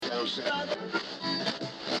This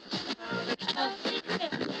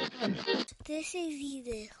is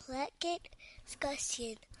the Eclectic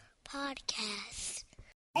Discussion Podcast.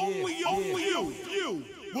 Only you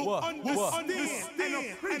will understand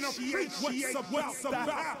and appreciate what's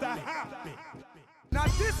about to happen. Now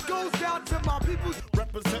this goes out to my people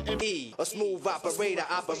representing E, a smooth operator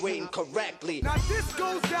operating correctly. Now this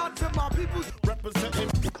goes out to my people representing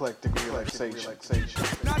eclectic relaxation.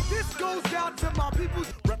 Now this goes out to my people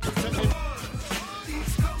representing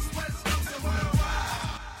East Coast, West Coast, and worldwide.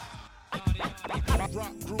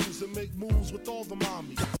 Rock grooves and make moves with all the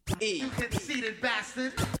mommies. E, you conceited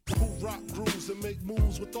bastard. Who rock grooves and make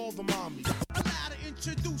moves with all the mommies. Allow to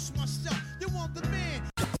introduce myself. You want the man.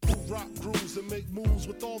 Rock grooves and make moves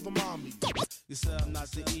with all the mommies. You say I'm not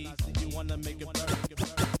the E, you wanna make it burn.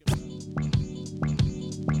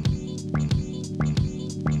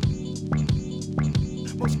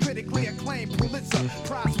 Most critically acclaimed Pulitzer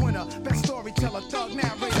Prize winner, best storyteller, thug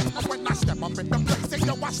narrator. When I step up in the place, they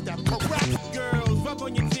know I step correct. Girls, rub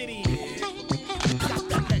on your titties. Got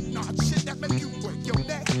that head nod shit that make you break your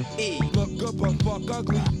neck. E, Look good but fuck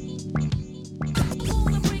ugly.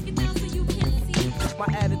 My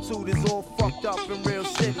attitude is all fucked up in real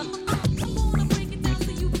city.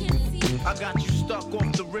 I got you stuck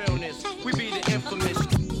off the realness. We be the infamous.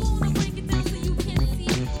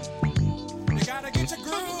 You gotta get your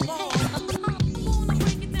groove on.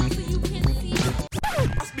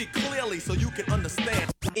 I speak clearly so you can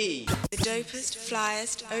understand. E, The dopest,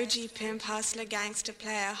 flyest, OG pimp, hustler, gangster,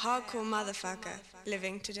 player, hardcore motherfucker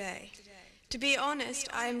living today. To be honest,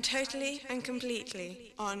 I am totally and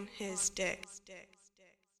completely on his dick.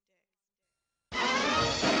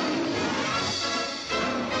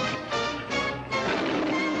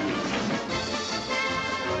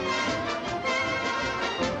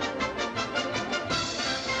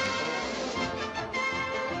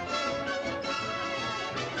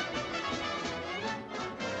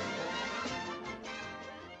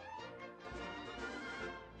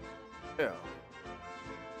 Yeah.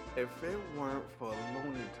 If it weren't for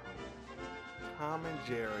Looney Tunes, Tom and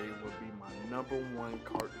Jerry would be my #1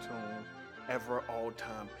 cartoon ever, all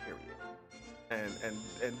time, period.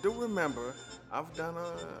 And do remember, I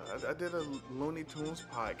did a Looney Tunes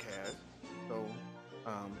podcast, so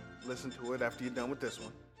listen to it after you're done with this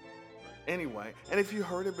one. Anyway, and if you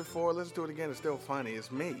heard it before, listen to it again. It's still funny.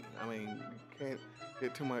 It's me. I mean, you can't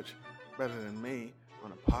get too much better than me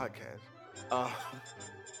on a podcast.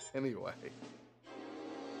 Anyway,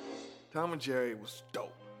 Tom and Jerry was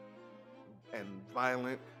dope and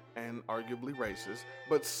violent and arguably racist,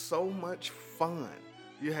 but so much fun.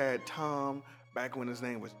 You had Tom back when his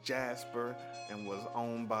name was Jasper and was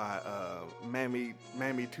owned by Mammy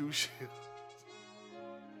Two Shoes.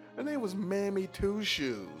 Her name was Mammy Two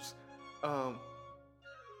Shoes.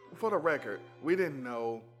 For the record, we didn't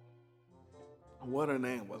know what her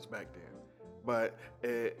name was back then, but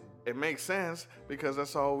it makes sense because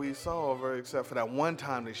that's all we saw of her, except for that one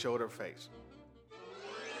time they showed her face.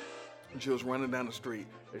 She was running down the street.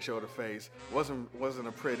 They showed her face. wasn't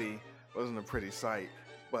a pretty sight.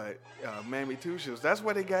 But Mammy Two Shoes, that's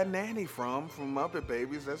where they got Nanny from Muppet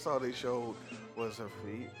Babies. That's all they showed was her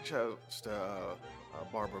feet. Shouts to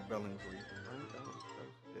Barbara Billingsley, right? That was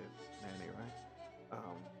Nanny, right?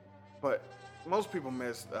 But most people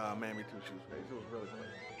missed Mammy Two Shoes' face. It was really great.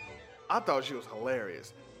 I thought she was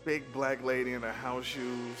hilarious. Big black lady in her house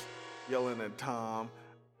shoes, yelling at Tom.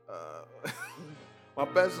 My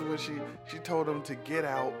best is when she told him to get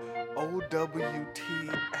out, OWT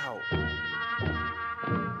out.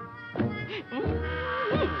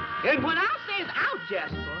 And when I says out,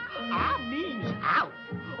 Jasper, I means out.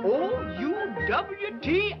 OUWT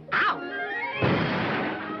out.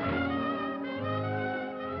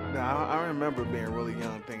 Now, I remember being really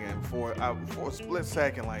young thinking for a split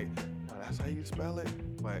second, like, oh, that's how you spell it?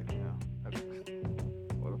 But, you know,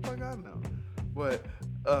 what the fuck I know? But,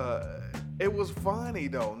 it was funny,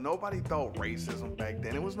 though. Nobody thought racism back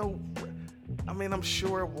then. It was no... I mean, I'm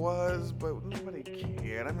sure it was, but nobody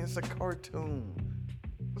cared. I mean, it's a cartoon.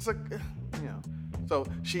 It's a... You know. So,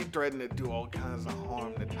 she threatened to do all kinds of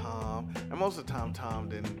harm to Tom. And most of the time, Tom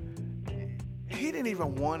didn't... He didn't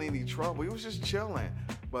even want any trouble. He was just chilling.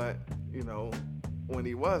 But, you know, when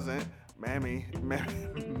he wasn't, Mammy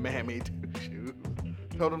Two Shoes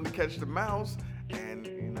told him to catch the mouse. And,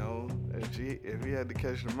 you know, if he had to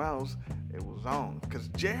catch the mouse, it was on. Because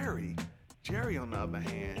Jerry, on the other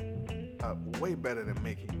hand, way better than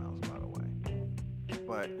Mickey Mouse, by the way.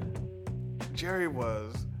 But Jerry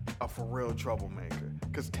was a for real troublemaker.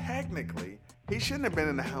 Because technically, he shouldn't have been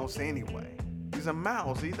in the house anyway. He's a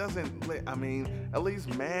mouse. He doesn't, I mean, at least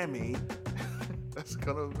Mammy That's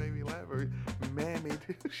gonna make me laugh. Mammy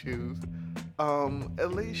Two Shoes.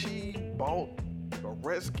 At least she bought a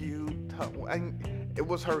rescue. And it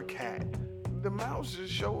was her cat. The mouse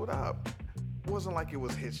just showed up. It wasn't like it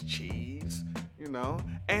was his cheese, you know.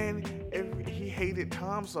 And if he hated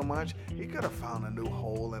Tom so much, he could have found a new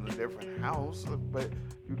hole in a different house. But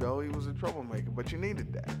you know, he was a troublemaker. But you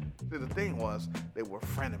needed that. See, the thing was, they were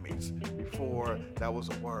frenemies before that was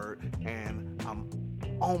a word, and I'm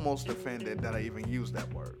almost offended that I even used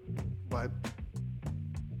that word. But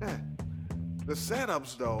the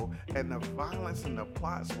setups though, and the violence and the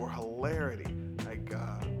plots were hilarity. Like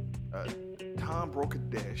Tom broke a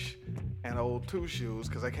dish, and old Two Shoes,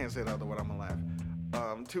 because I can't say the other word, I'm gonna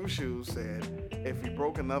laugh. Two Shoes said if he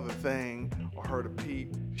broke another thing or heard a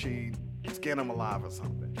peep, she'd skin him alive or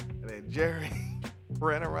something. And then Jerry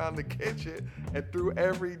ran around the kitchen and threw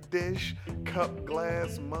every dish, cup,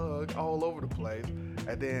 glass, mug all over the place.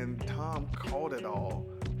 And then Tom caught it all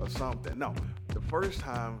or something. No, the first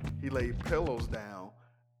time he laid pillows down,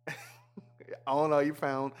 I don't know, he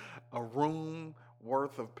found a room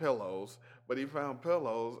worth of pillows, but he found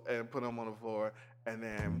pillows and put them on the floor. And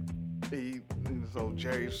then so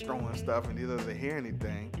Jerry's throwing stuff and he doesn't hear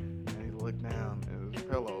anything. And he looked down at his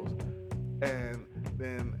pillows. And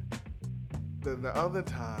then the other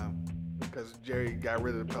time, because Jerry got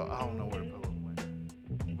rid of the pillow, I don't know where the pillows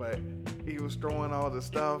went, but he was throwing all the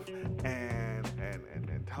stuff, and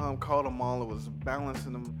Tom caught them all. It was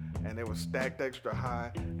balancing them, and they were stacked extra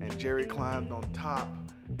high. And Jerry climbed on top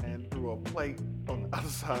and threw a plate on the other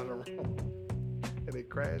side of the room, and it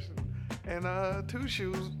crashed. And Two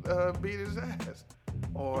Shoes beat his ass.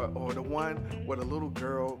 Or the one where the little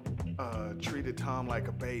girl treated Tom like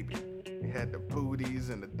a baby. He had the booties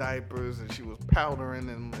and the diapers, and she was powdering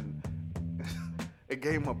him, and it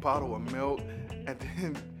gave him a bottle of milk. And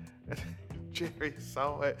then Jerry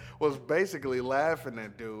saw it, was basically laughing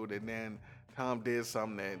at dude, and then Tom did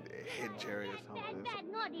something that hit Jerry or something. That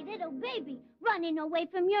naughty little baby running away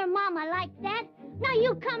from your mama like that. Now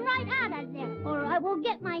you come right out of there, or I will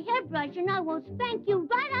get my hairbrush and I will spank you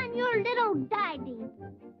right on your little daddy.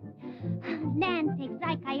 Lantics,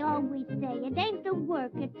 like I always say, it ain't the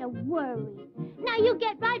work, it's the worry. Now you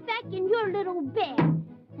get right back in your little bed.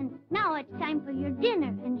 And now it's time for your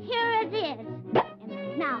dinner, and here it is.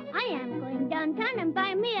 And now I am going downtown and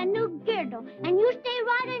buy me a new girdle. And you stay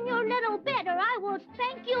right in your little bed, or I will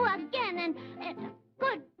spank you again, and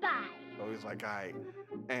goodbye. So he's like, all right.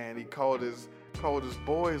 And he called his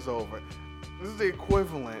boys over. This is the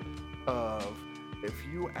equivalent of if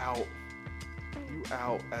you out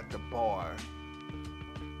at the bar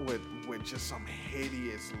with just some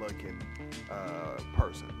hideous looking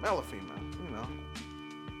person, male or female,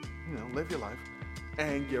 you know, live your life.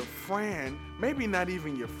 And your friend, maybe not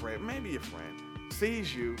even your friend, maybe your friend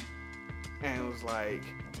sees you and was like,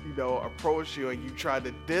 approach you, and you tried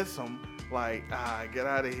to diss him, like, get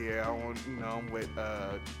out of here. I want, I'm with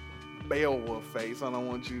Beowulf face. I don't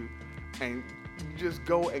want you. And you just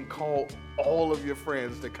go and call all of your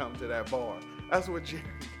friends to come to that bar. That's what Jerry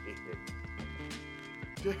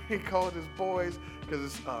did. Jerry called his boys, because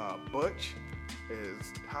it's Butch,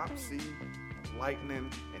 is Topsy, Lightning,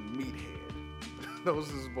 and Meathead. Those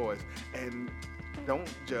are his boys. And don't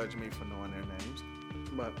judge me for knowing their names.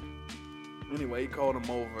 But anyway, he called them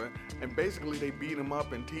over, and basically they beat him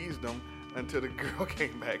up and teased him until the girl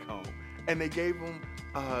came back home. And they gave him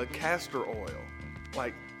castor oil.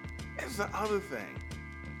 Like, it's the other thing.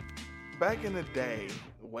 Back in the day,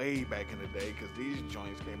 way back in the day, because these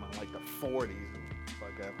joints came out like the 40s and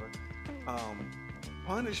whatever,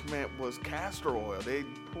 punishment was castor oil. They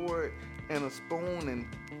pour it in a spoon and,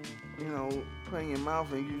 put it in your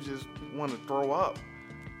mouth, and you just want to throw up.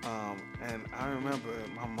 And I remember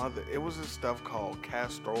my mother, it was this stuff called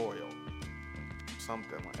castor oil.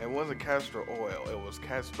 Something like it wasn't castor oil, it was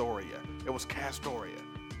Castoria. It was Castoria.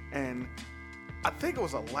 And I think it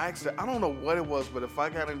was a laxative. I don't know what it was, but if I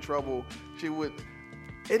got in trouble, it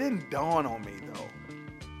didn't dawn on me though,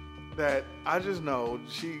 that I just know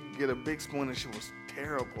she'd get a big spoon and she was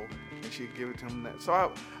terrible, and she'd give it to him. So I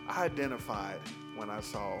identified when I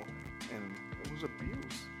saw, and it was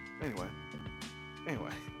abuse.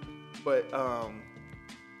 Anyway, but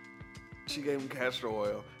she gave him castor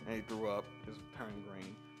oil, and he threw up. It turned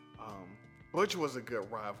green. Butch was a good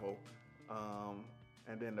rival.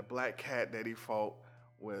 And then the black cat that he fought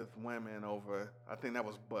with women over, I think that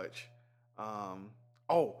was Butch.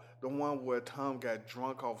 The one where Tom got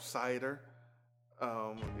drunk off cider.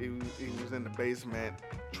 He was in the basement,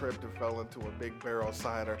 tripped and fell into a big barrel of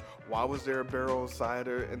cider. Why was there a barrel of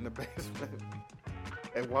cider in the basement?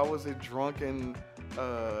 And why was it drunken,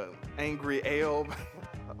 angry ale?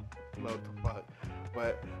 What the fuck?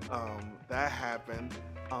 But that happened,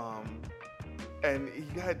 and he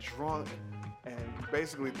got drunk and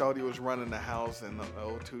basically thought he was running the house, and the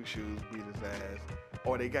old Two Shoes beat his ass.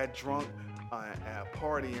 Or they got drunk at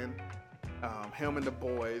partying, him and the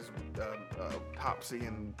boys, Topsy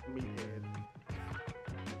and Meathead.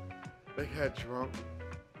 They got drunk,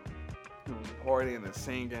 partying and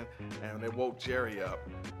singing, and they woke Jerry up.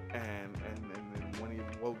 And when he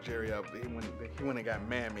woke Jerry up, he went and got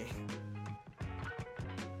Mammy.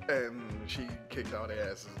 And she kicked all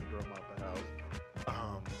their asses and threw him out the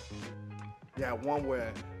house. Yeah, one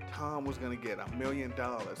where Tom was gonna get $1 million.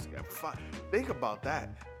 Think about that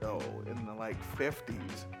though. In the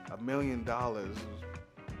 50s, $1 million,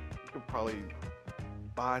 you could probably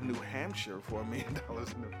buy New Hampshire for $1 million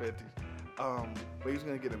in the 50s. But he was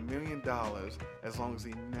gonna get $1 million as long as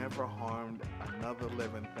he never harmed another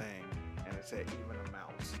living thing, and it said even a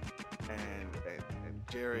mouse. And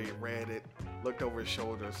Jerry read it, looked over his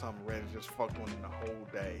shoulder or something, read it, just fucked with him the whole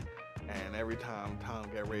day. And every time Tom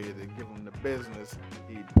got ready to give him the business,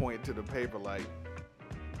 he'd point to the paper like,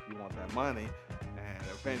 "You want that money?" And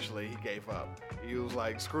eventually he gave up. He was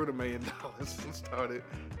like, "Screw the $1 million," and started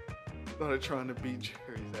trying to beat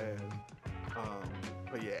Jerry's ass.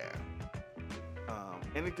 But yeah,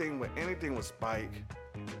 anything with Spike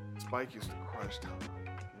used to crush Tom.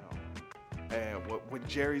 And when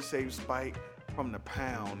Jerry saved Spike from the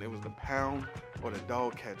pound, it was the pound or the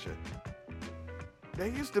dog catcher. There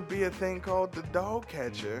used to be a thing called the dog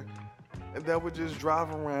catcher that would just drive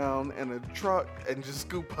around in a truck and just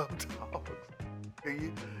scoop up dogs.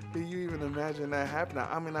 Can you even imagine that happening?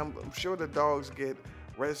 I mean, I'm sure the dogs get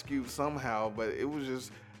rescued somehow, but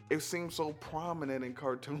it seemed so prominent in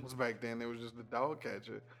cartoons back then. It was just the dog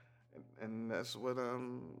catcher, and that's what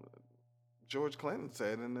George Clinton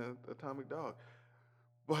said in the Atomic Dog.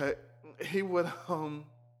 But he would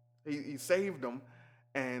he saved them,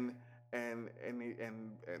 and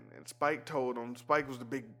Spike told him, Spike was the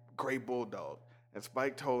big gray bulldog, and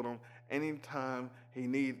Spike told him anytime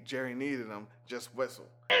Jerry needed him, just whistle.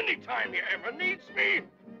 Anytime he ever needs me,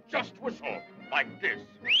 just whistle like this.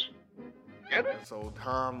 Get it? And so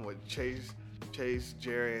Tom would chase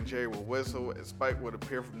Jerry, and Jerry would whistle, and Spike would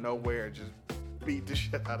appear from nowhere and just beat the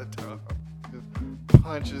shit out of Tom. Just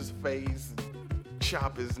punch his face,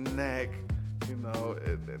 chop his neck,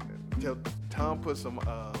 until Tom put some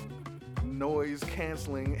noise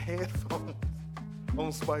canceling headphones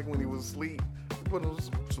on Spike when he was asleep. He put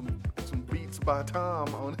some beats by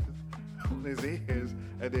Tom on his ears,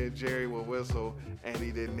 and then Jerry would whistle and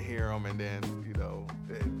he didn't hear him, and then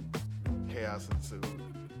chaos ensued.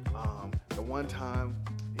 The one time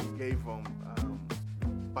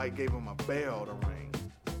Spike gave him a bell to ring,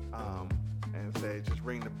 and said just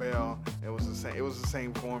ring the bell. It was the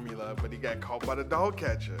same formula, but he got caught by the dog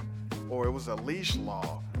catcher, or it was a leash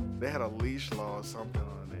law. They had a leash law or something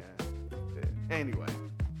on there. Anyway,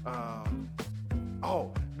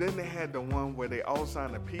 then they had the one where they all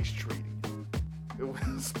signed a peace treaty. It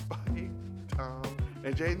was Spike, Tom,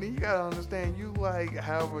 and JD. You gotta understand, you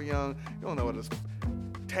however young, you don't know what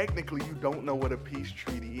technically you don't know what a peace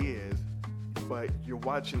treaty is, but you're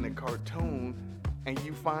watching the cartoon and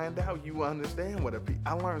you find out, you understand what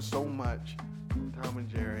I learned so much from Tom and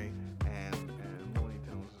Jerry and Looney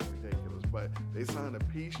Tunes is ridiculous, but they signed a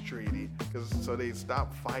peace treaty so they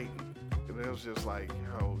stopped fighting. And it was just like,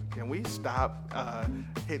 can we stop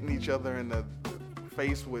hitting each other in the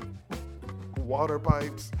face with water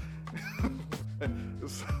pipes?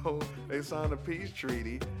 So they signed a peace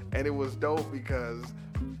treaty, and it was dope because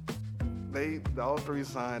all three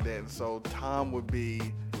signed it, and so Tom would be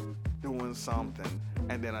doing something,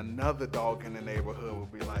 and then another dog in the neighborhood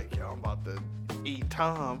would be like, "Yo, I'm about to eat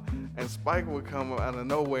Tom," and Spike would come out of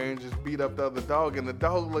nowhere and just beat up the other dog, and the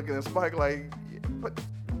dog looking at Spike like, but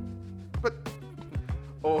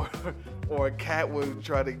or a cat would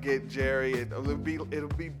try to get Jerry. It'll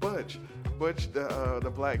be Butch. Butch,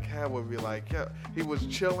 the black cat, would be like, yeah, he was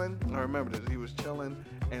chilling. I remember this. He was chilling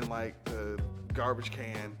in the garbage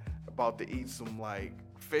can, about to eat some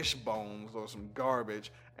fish bones or some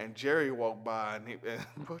garbage, and Jerry walked by, and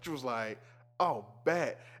Butch was like, "Oh,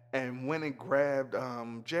 bet," and went and grabbed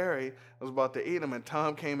Jerry. Was about to eat him, and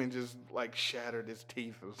Tom came and just shattered his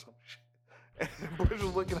teeth or some shit. And Butch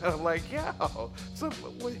was looking at him like, "Yo,"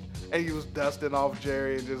 and he was dusting off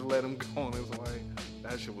Jerry and just let him go on his way.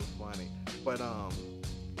 That shit was funny. But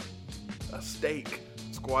a steak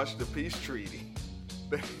squashed the peace treaty.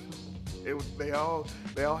 They all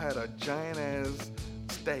had a giant ass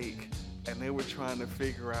steak, and they were trying to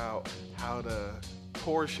figure out how to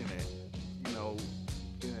portion it,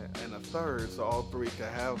 in a third, so all three could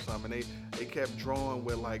have some. And they kept drawing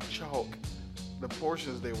with chalk, the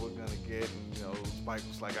portions they were gonna get, and you know, Spike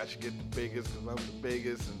was like, I should get the biggest because I'm the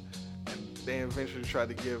biggest, and they eventually tried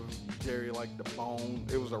to give Jerry like the bone.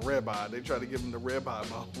 It was a ribeye. They tried to give him the ribeye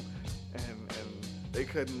bone, and they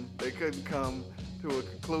couldn't come to a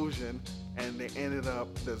conclusion, and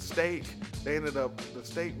the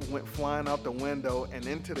steak went flying out the window and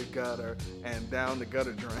into the gutter and down the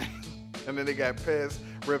gutter drain, and then they got pissed,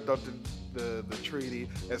 ripped up the treaty,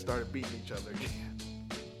 and started beating each other again.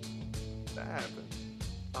 That happened.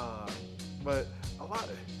 But a lot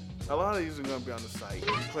of these are gonna be on the site.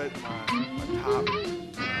 I put my top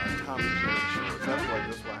Tom and Jerry shorts.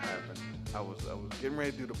 That's what happened. I was getting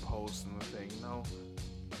ready to do the post, and I was thinking, no,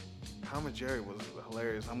 Tom and Jerry was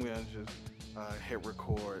hilarious. I'm gonna just hit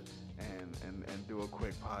record and do a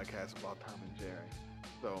quick podcast about Tom and Jerry.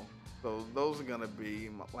 So those are gonna be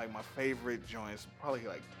my favorite joints, probably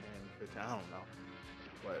like 10, 15, I don't know.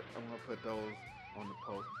 But I'm gonna put those on the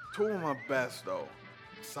post. Two of my best though,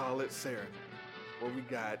 Solid Serenade, where we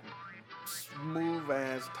got smooth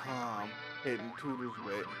ass Tom hitting Toodles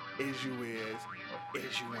with "Is You Is" or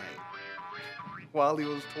 "Is You Ain't" while he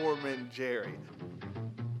was tormenting Jerry.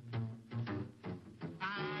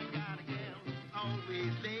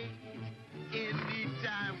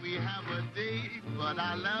 Anytime we have a date, but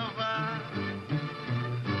I love her,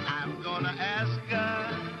 I'm gonna ask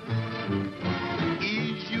her,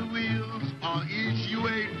 is you is or is you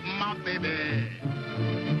ain't my baby?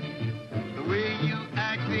 The way you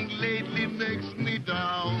acting lately makes me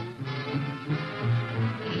down.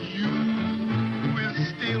 You is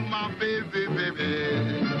still my baby,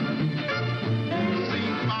 baby.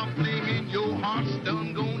 Seems my fling in your heart's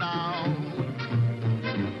done gone out.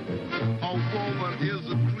 A woman is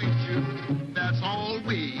a creature that's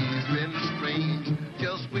always been strange.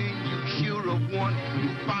 Just when you sure of one, you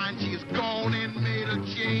find she's gone and made a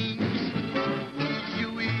change. Is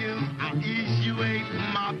you is, or is you ain't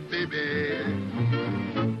my baby?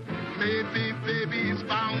 Maybe baby's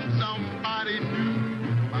found somebody new.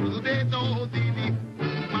 But they know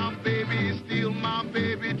my baby is still my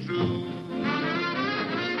baby true.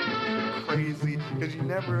 Crazy, because you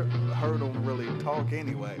never heard him really talk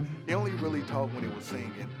anyway. He only really talked when he was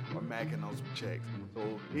singing or macking on some chicks. So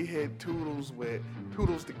he hit Toodles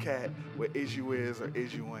the cat with "Is You Is" or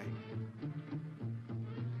 "Is You Ain't."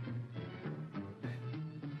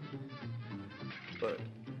 But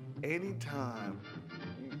anytime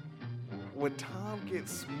when Tom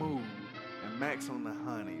gets smooth and Max on the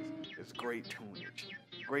honeys, it's great tunage.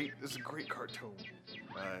 It's a great cartoon.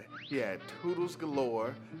 He had Toodles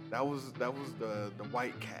galore. That was the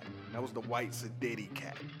white cat. That was the white Sadiddy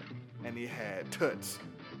cat. And he had Toots.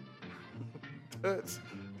 Toots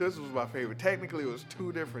was my favorite. Technically, it was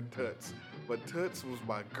two different Toots, but Toots was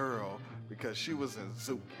my girl because she was in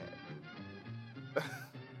Zoot Cat.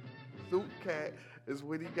 Zoot Cat is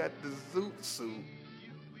when he got the Zoot suit.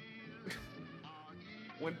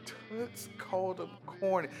 When Toots called him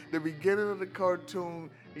corny, the beginning of the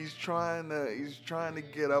cartoon, he's trying to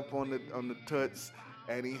get up on the Toots,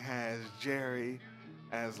 and he has Jerry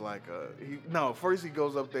as like first he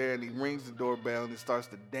goes up there and he rings the doorbell and he starts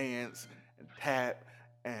to dance and tap,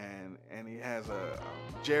 and he has a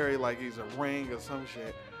Jerry like he's a ring or some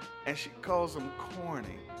shit, and she calls him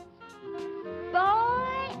corny.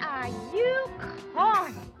 Boy, are you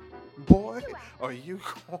corny. Boy, are you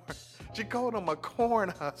corn? She called him a corn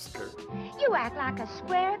husker. You act like a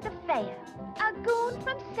square at the fair, a goon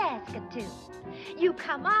from Saskatoon. You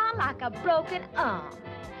come on like a broken arm.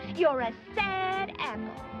 You're a sad apple,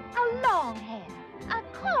 a long hair, a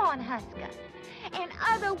corn husker. In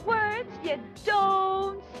other words, you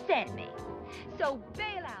don't send me. So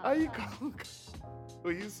bail out. Are you corn?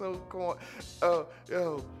 Are you so corn? Oh,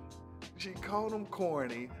 yo. She called him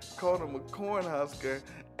corny, called him a corn husker,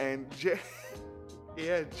 and he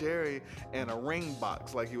had Jerry in a ring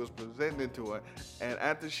box like he was presenting to her. And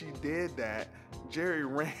after she did that, Jerry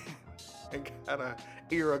ran and got an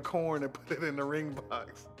ear of corn and put it in the ring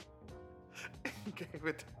box and gave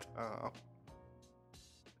it to Tom.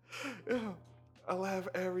 Yo, I laugh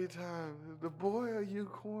every time. The boy, are you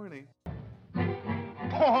corny?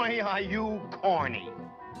 Boy, are you corny.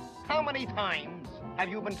 How many times have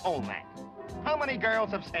you been told that? How many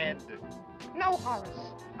girls have said, no,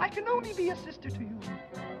 Horace, I can only be a sister to you.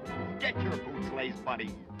 Get your boots laced,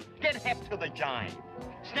 buddy. Get hep to the jive.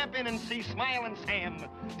 Step in and see Smiling Sam,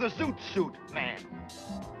 the Zoot Suit Man.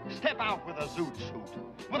 Step out with a Zoot Suit,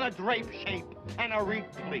 with a drape shape and a reed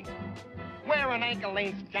pleat. Wear an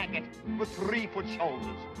ankle-length jacket with 3-foot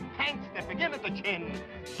shoulders. Pants that begin at the chin,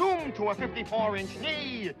 zoom to a 54-inch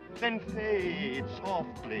knee, then fade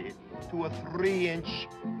softly to a 3-inch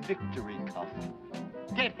victory cuff.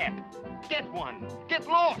 Get hip. Get one. Get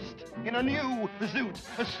lost in a new zoot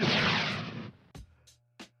suit.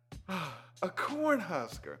 A corn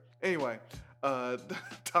husker. Anyway,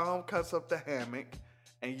 Tom cuts up the hammock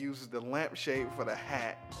and uses the lampshade for the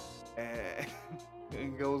hat,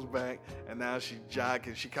 and goes back. And now she's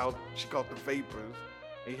jogging. She caught the vapors.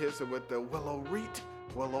 He hits her with the willow root,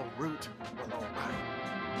 willow root, willow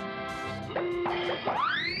root.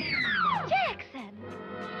 Jackson!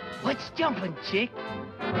 What's jumping, chick?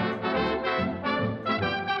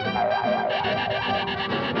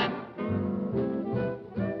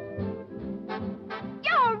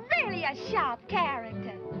 You're really a sharp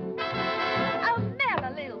character. A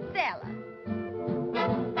mellow little fella.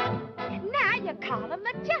 Now you call him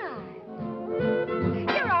a jive.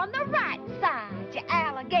 You're on the right side, you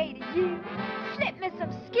alligator, you. Slip me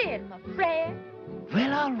some skin, my friend.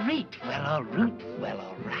 Well, all right, well, all root, well,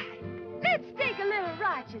 all right. Let's take a little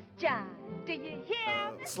righteous jive. Do you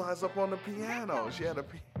hear me? Slides up on the piano. She had a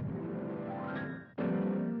piano.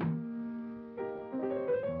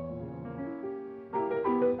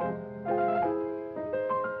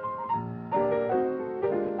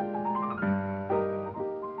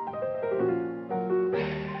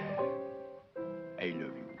 I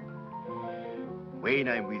love you. When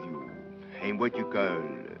I'm with you, I'm what you call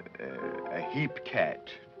a hip cat.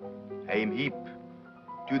 I'm hip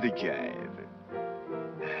to the jive.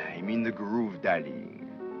 I'm in the groove, darling.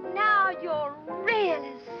 Now you're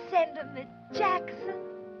really sending me, Jackson.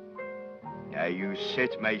 Now you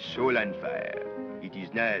set my soul on fire. It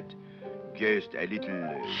is not just a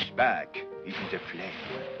little spark. It is a flame.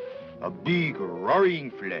 A big,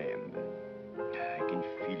 roaring flame. I can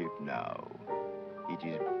feel it now. It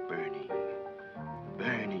is burning.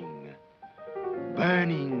 Burning.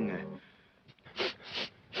 Burning.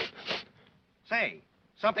 Say,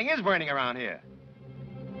 something is burning around here.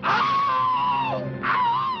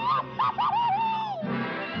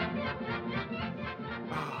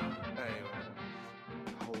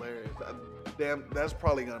 Hilarious. Damn, that's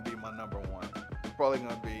probably gonna be my number one. Probably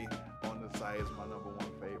gonna be on the site as my number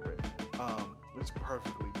one favorite. It's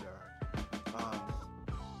perfectly done.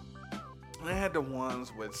 I had the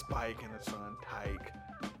ones with Spike and his son Tyke.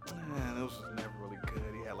 Man, those was never really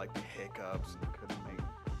good. He had like the hiccups and couldn't make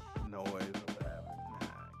noise or whatever. Nah,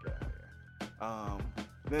 get out of here.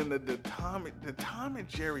 Then the Tom and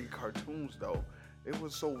Jerry cartoons though, it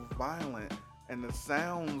was so violent, and the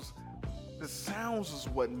sounds is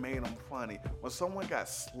what made them funny. When someone got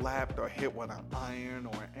slapped or hit with an iron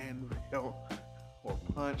or an anvil or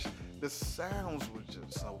punched, the sounds was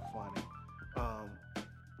just so funny.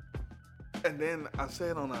 And then I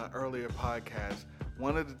said on an earlier podcast,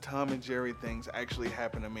 one of the Tom and Jerry things actually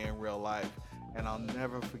happened to me in real life, and I'll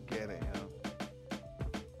never forget it.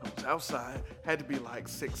 I was outside, had to be like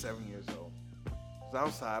 6, 7 years old. I was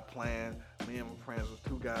outside playing. Me and my friends was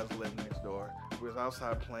 2 guys living next door. We was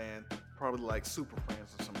outside playing, probably like Super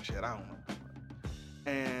Friends or some shit. I don't know.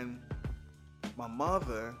 And my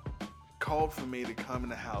mother called for me to come in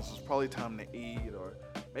the house. It was probably time to eat, or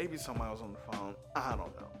maybe somebody was on the phone. I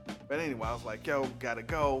don't know. But anyway, I was like, yo, gotta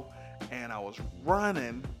go. And I was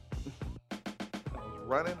running.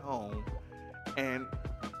 Home. And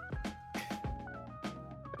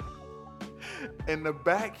in the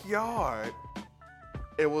backyard,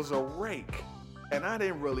 it was a rake. And I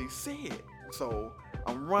didn't really see it. So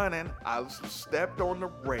I'm running. I stepped on the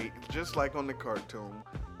rake, just like on the cartoon.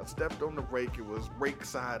 I stepped on the rake. It was rake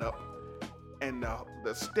side up. And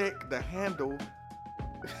the stick, the handle,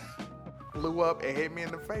 flew up and hit me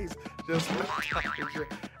in the face.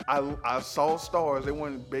 I saw stars. They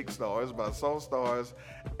weren't big stars, but I saw stars.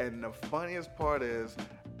 And the funniest part is,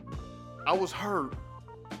 I was hurt,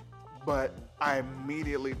 but I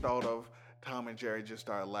immediately thought of Tom and Jerry. Just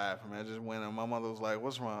started laughing. I just went, and my mother was like,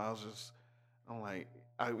 "What's wrong?" I'm like,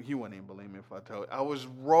 you wouldn't even believe me if I told you. I was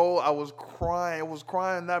crying. I was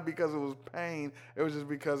crying not because it was pain. It was just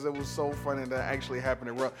because it was so funny that actually happened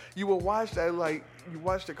in real. You would watch that, like, you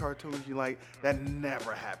watch the cartoons, you like, that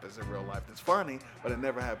never happens in real life. It's funny, but it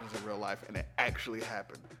never happens in real life, and it actually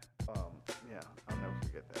happened. Yeah, I'll never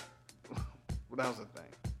forget that. But that was the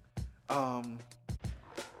thing.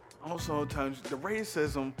 Also, times the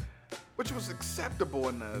racism, which was acceptable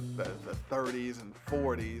in the 30s and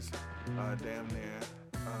 40s, damn near.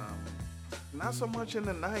 Not so much in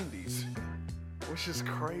the 90s, which is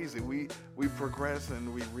crazy. We progress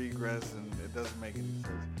and we regress, and it doesn't make any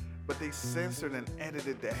sense. But they censored and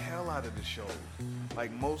edited the hell out of the shows.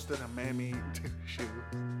 Like most of the Mammy 2 Shoes,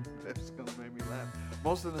 that's gonna make me laugh.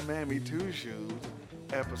 Most of the Mammy 2 Shoes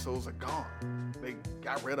episodes are gone. They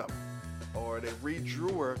got rid of them. Or they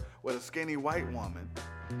redrew her with a skinny white woman.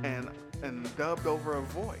 And and dubbed over a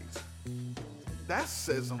voice. That's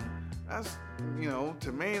schism. That's,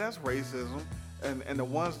 to me, that's racism. And the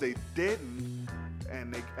ones they didn't,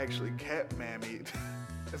 and they actually kept Mammy,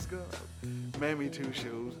 that's good, Mammy Two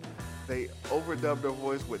Shoes, they overdubbed her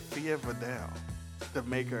voice with Thea Vidal to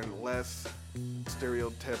make her less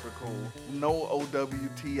stereotypical, no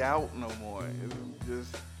OWT out no more. It was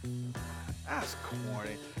just, that's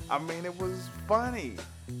corny. I mean, it was funny.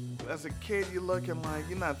 As a kid, you're looking like,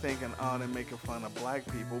 you're not thinking, oh, they're making fun of black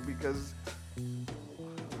people, because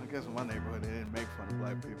I guess in my neighborhood, they didn't make fun of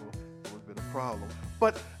black people. It would have been a problem.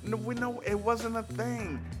 But no, we know it wasn't a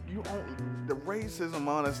thing. The racism,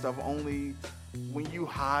 all that stuff, only when you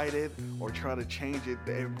hide it or try to change it,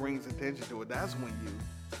 it brings attention to it. That's when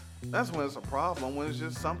it's a problem. When it's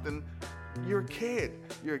just something, you're a kid.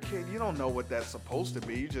 You don't know what that's supposed to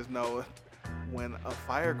be. You just know when a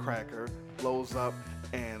firecracker blows up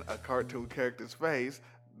in a cartoon character's face,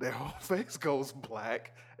 their whole face goes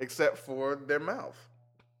black except for their mouth.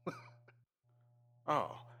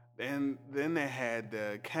 Oh, then they had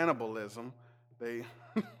cannibalism,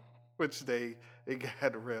 which they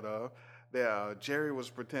got rid of. Jerry was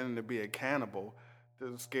pretending to be a cannibal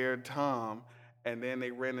to scare Tom, and then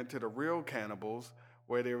they ran into the real cannibals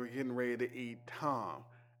where they were getting ready to eat Tom.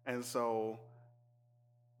 And so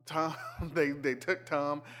Tom, they took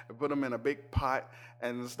Tom and put him in a big pot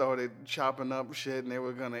and started chopping up shit, and they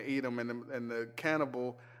were gonna eat him. And the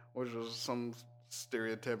cannibal, which was some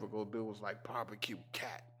stereotypical dude, was like barbecue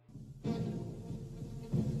cat.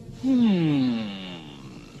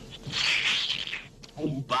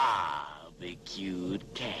 Barbecued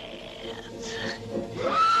cat.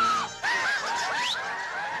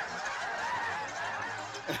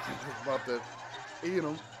 About to eat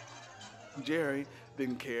him. Jerry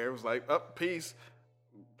didn't care. It was like, peace.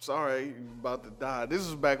 Sorry, you're about to die. This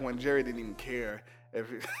was back when Jerry didn't even care if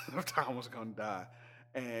Tom was gonna die.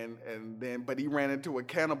 But he ran into a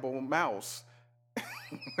cannibal mouse.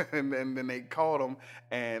 and then they caught him,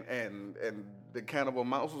 and the cannibal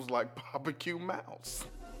mouse was like barbecue mouse.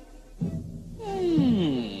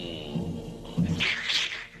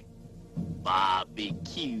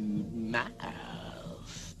 Barbecued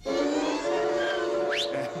mouse.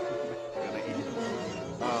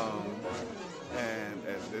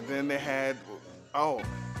 And then they had,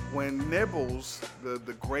 when Nibbles,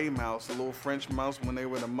 the gray mouse, the little French mouse, when they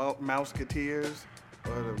were the Mouseketeers,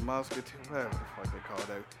 or the Musketeers, whatever the fuck they call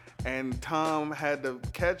that. And Tom had to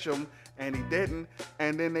catch him, and he didn't.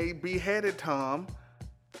 And then they beheaded Tom,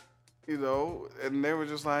 and they were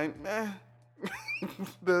just like,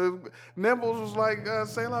 the Nibbles was like,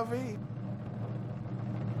 c'est la vie.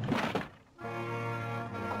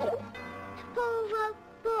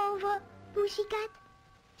 Pauvre pussycat,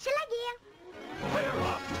 c'est la guerre. We're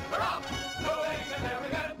off, going and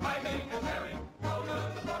tearing and fighting and tearing. Oh,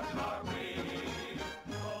 good, the fortune are we.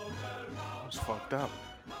 It was fucked up.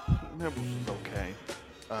 Nibbles was okay.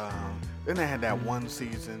 Then they had that one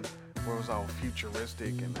season where it was all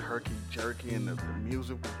futuristic and herky-jerky, and the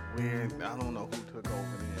music was weird. I don't know who took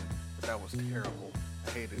over then, but that was terrible. I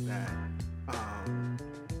hated that.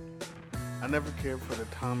 I never cared for the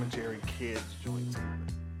Tom and Jerry Kids joints either.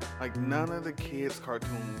 Like, none of the kids'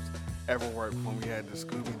 cartoons ever worked for me. You had the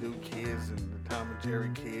Scooby-Doo Kids and the Tom and Jerry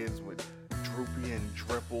Kids with Droopy and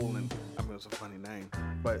Dripple, and it was a funny name.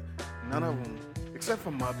 But none of them, except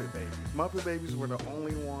for Muppet Babies. Muppet Babies were the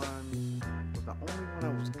only one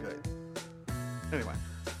that was good. Anyway,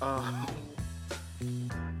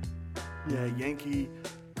 Yankee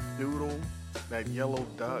Doodle, that yellow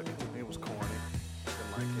duck, it was corny.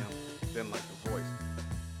 Didn't like him. Didn't like the voice.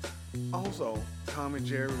 Also, Tom and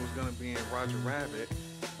Jerry was gonna be in Roger Rabbit,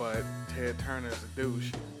 but Ted Turner's a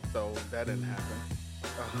douche, so that didn't happen.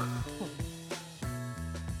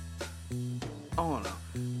 Oh no,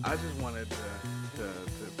 I just wanted to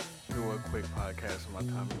do a quick podcast of my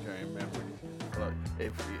Tom and Jerry memories. Look,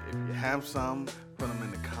 if you have some, put them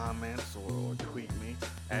in the comments or tweet me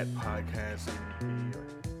at @podcastADP or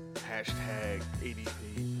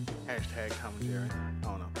 #ADP, #Tom and Jerry. I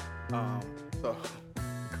don't know. So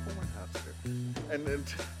Cornhusker. And then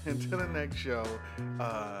until the next show,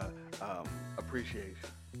 appreciation.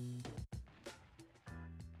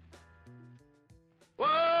 Whoa!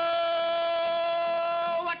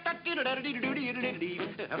 What the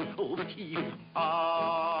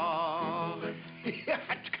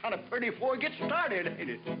it's kind of pretty before it gets started, ain't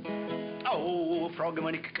it? Oh, Froggy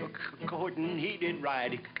when he courtin', he did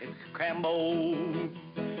ride Crambo.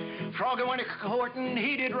 Froggy when he courtin',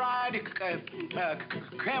 he did ride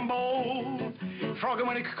Crambo. Froggy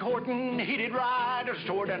when he courtin', he did ride a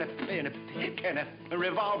sword and a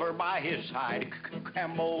revolver by his side.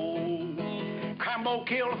 Crambo. Crambo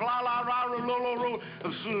killed fly la ra ro lo lo ro.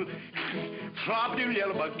 Flop do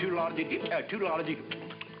yellow bug too lot of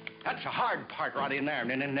That's the hard part right in there,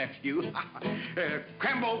 and then next you.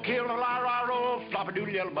 Crambo killed a la ra ro, flop a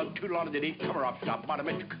doodle yellow bug, too long did he come her up, stop bottom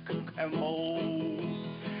it, Crambo.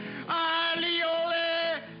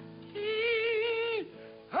 Aliole,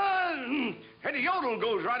 and the yodel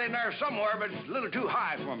goes right in there somewhere, but it's a little too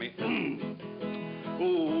high for me.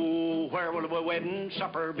 Oh, where will the wedding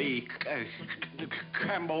supper be?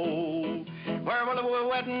 Crambo. Where will the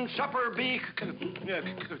wedding supper be?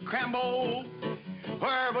 Crambo.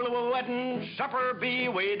 Where will the wedding supper be?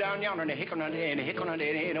 Way down yonder in the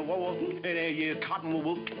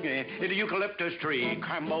cottonwood, in the eucalyptus tree.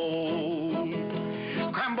 Crambo.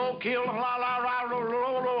 Crambo killed la la ra ro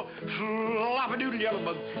ro ro flop a doodle yellow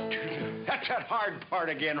bug. That's that hard part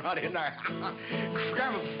again right in there.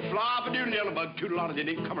 Crambo flop a doodle yellow bug. Toodle on it,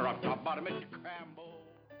 didn't come her up top bottom it. Crambo.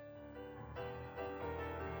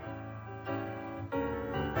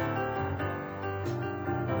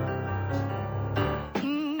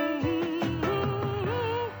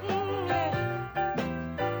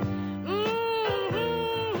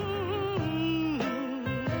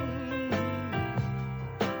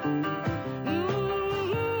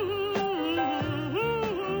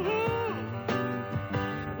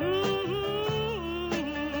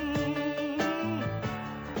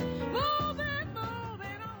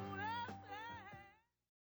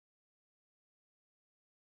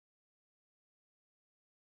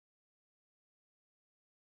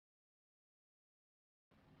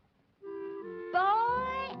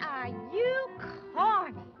 Boy, are you